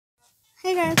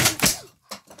Hey guys.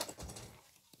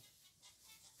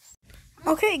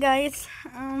 Okay guys,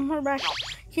 we're back.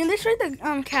 Can you destroy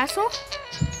the castle?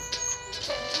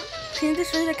 Can you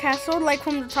destroy the castle like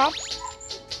from the top?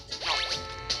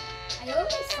 I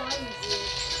already saw you,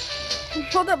 dude.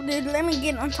 Hold up, dude. Let me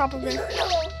get on top of this.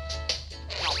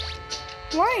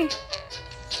 Why?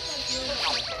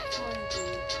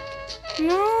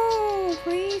 No,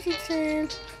 please, it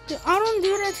says. Dude, I don't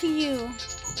do that to you.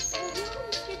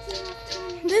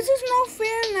 This is no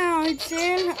fair now. It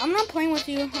said, I'm not playing with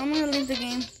you. I'm gonna leave the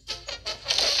game.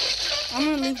 I'm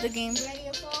gonna leave the game. Ready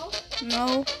to fall?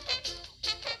 No.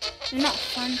 You're not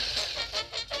fun.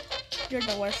 You're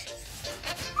the worst.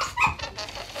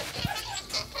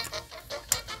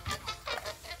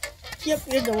 Yep,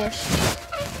 you're the worst.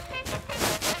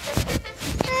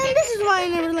 And this is why I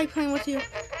never like playing with you.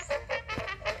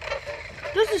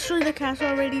 Just destroy the castle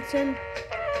already, Tim.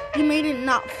 You made it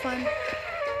not fun.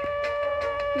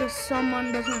 Because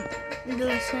someone doesn't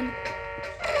listen.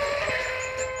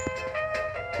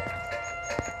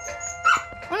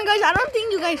 And guys, I don't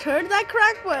think you guys heard that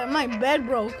crack, but my bed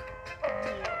broke.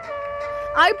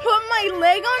 I put my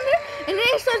leg on it and then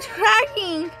it starts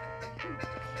cracking.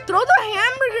 Throw the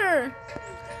hamburger.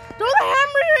 Throw the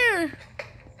hamburger.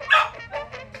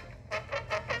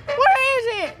 Where is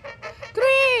it?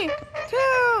 3,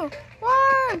 2,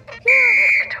 1, 2.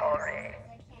 Victory.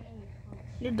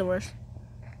 You're the worst.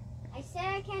 I said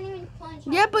I can't even punch.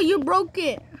 Yeah, but you broke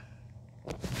it.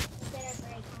 I said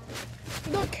I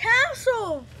break. The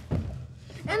castle.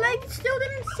 And I still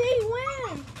didn't say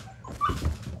when.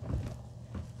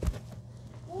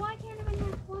 Well, I can't even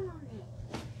have fun on it.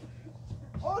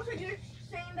 Oh, so you're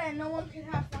saying that no one can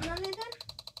have fun on it then?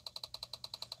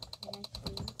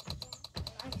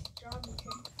 Nice job,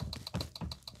 Ethan.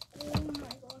 Oh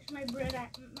my gosh, my bread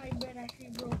actually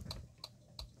broke.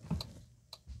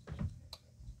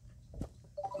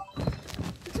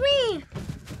 It's me!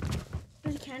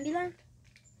 Is it Candyland?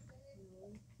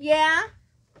 Yeah?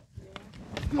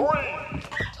 3, 2, 1,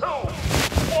 go!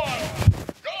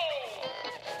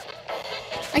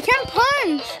 I can't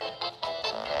punch!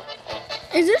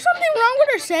 Is there something wrong with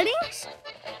our settings?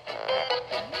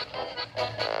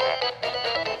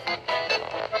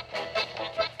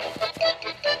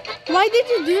 Why did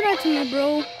you do that to me,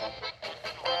 bro?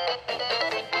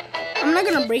 I'm not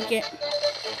gonna break it.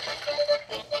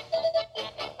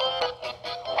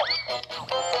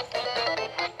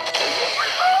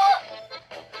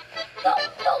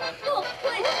 No,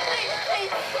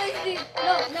 please, dude.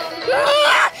 No.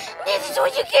 This is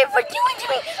what you get for doing to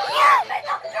me!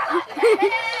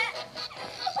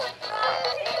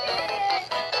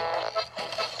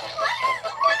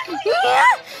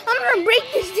 I'm gonna break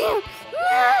this down!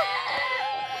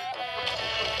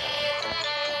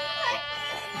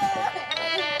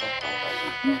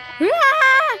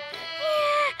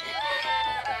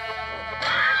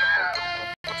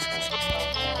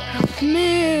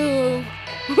 Move!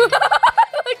 Look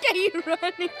at you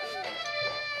running!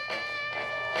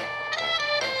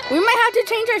 We might have to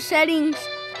change our settings.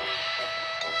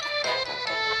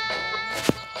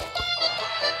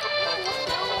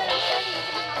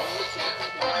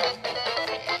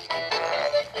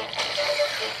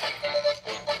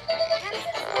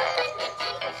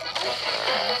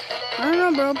 I don't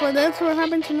know, bro, but that's what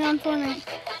happened to me on Fortnite.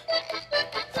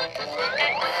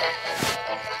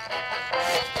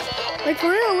 Like,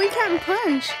 for real, we can't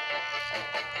punch.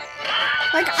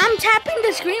 Like, I'm tapping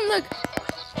the screen, look.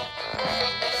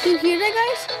 Do you hear that,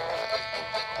 guys?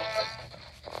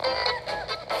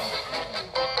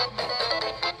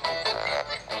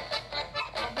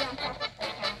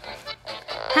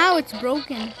 How it's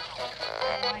broken.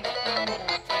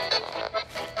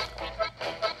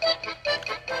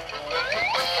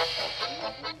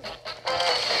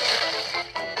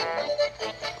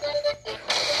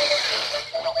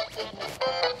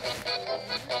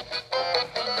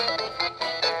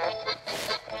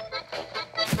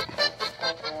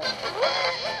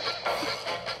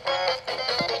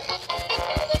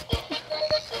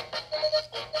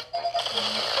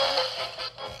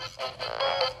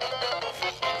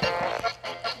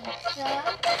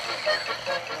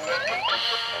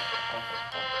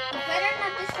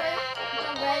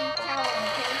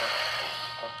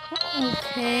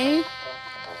 Okay.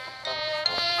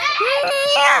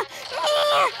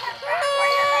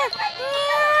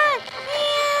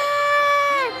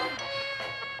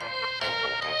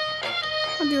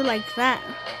 I'll do like that.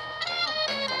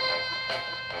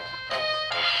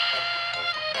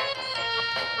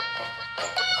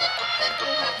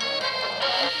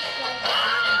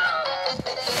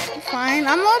 Fine.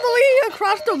 I'm all the way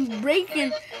across the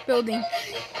break-in building.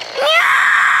 Yeah!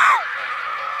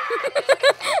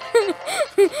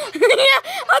 Yeah,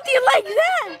 how do you like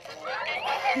that?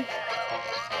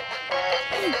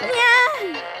 Yeah.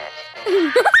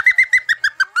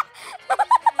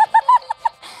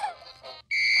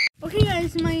 Okay,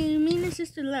 guys, my mean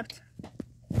sister left.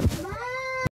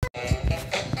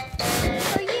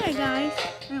 So yeah, guys,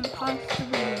 I'm pause the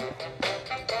video.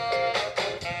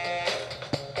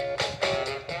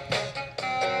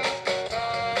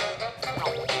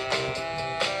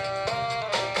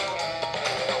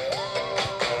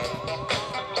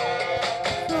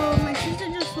 So my sister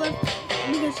just left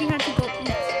because she had to go eat.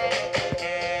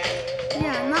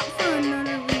 Yeah, not for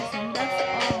another reason. That's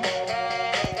all.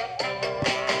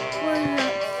 Where's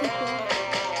that sickle?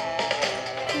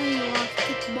 There you are,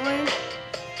 sick boy.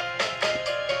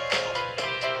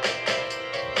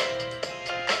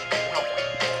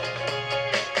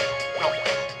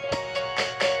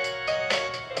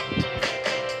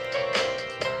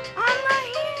 I'm right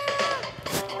here.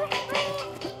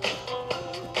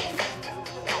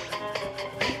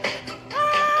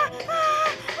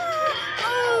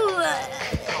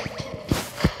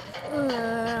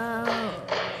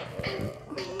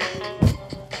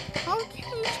 How can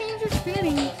you change your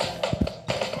settings?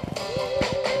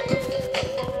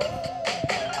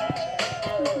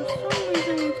 For some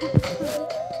reason you can't put.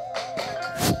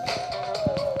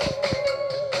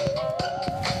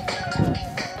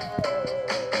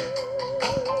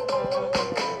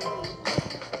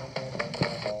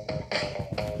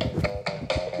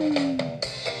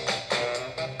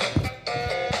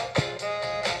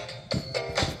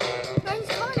 Guys,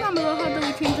 comment down below how do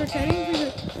we change our settings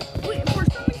because for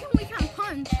some reason we can't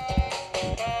punch.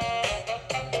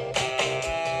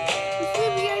 What's the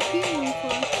VIP room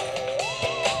for?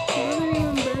 It doesn't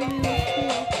even barely look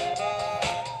cool.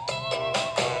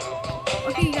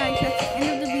 Okay guys, that's the end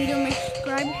of the video. Make sure to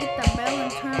subscribe, hit that bell,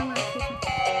 and turn on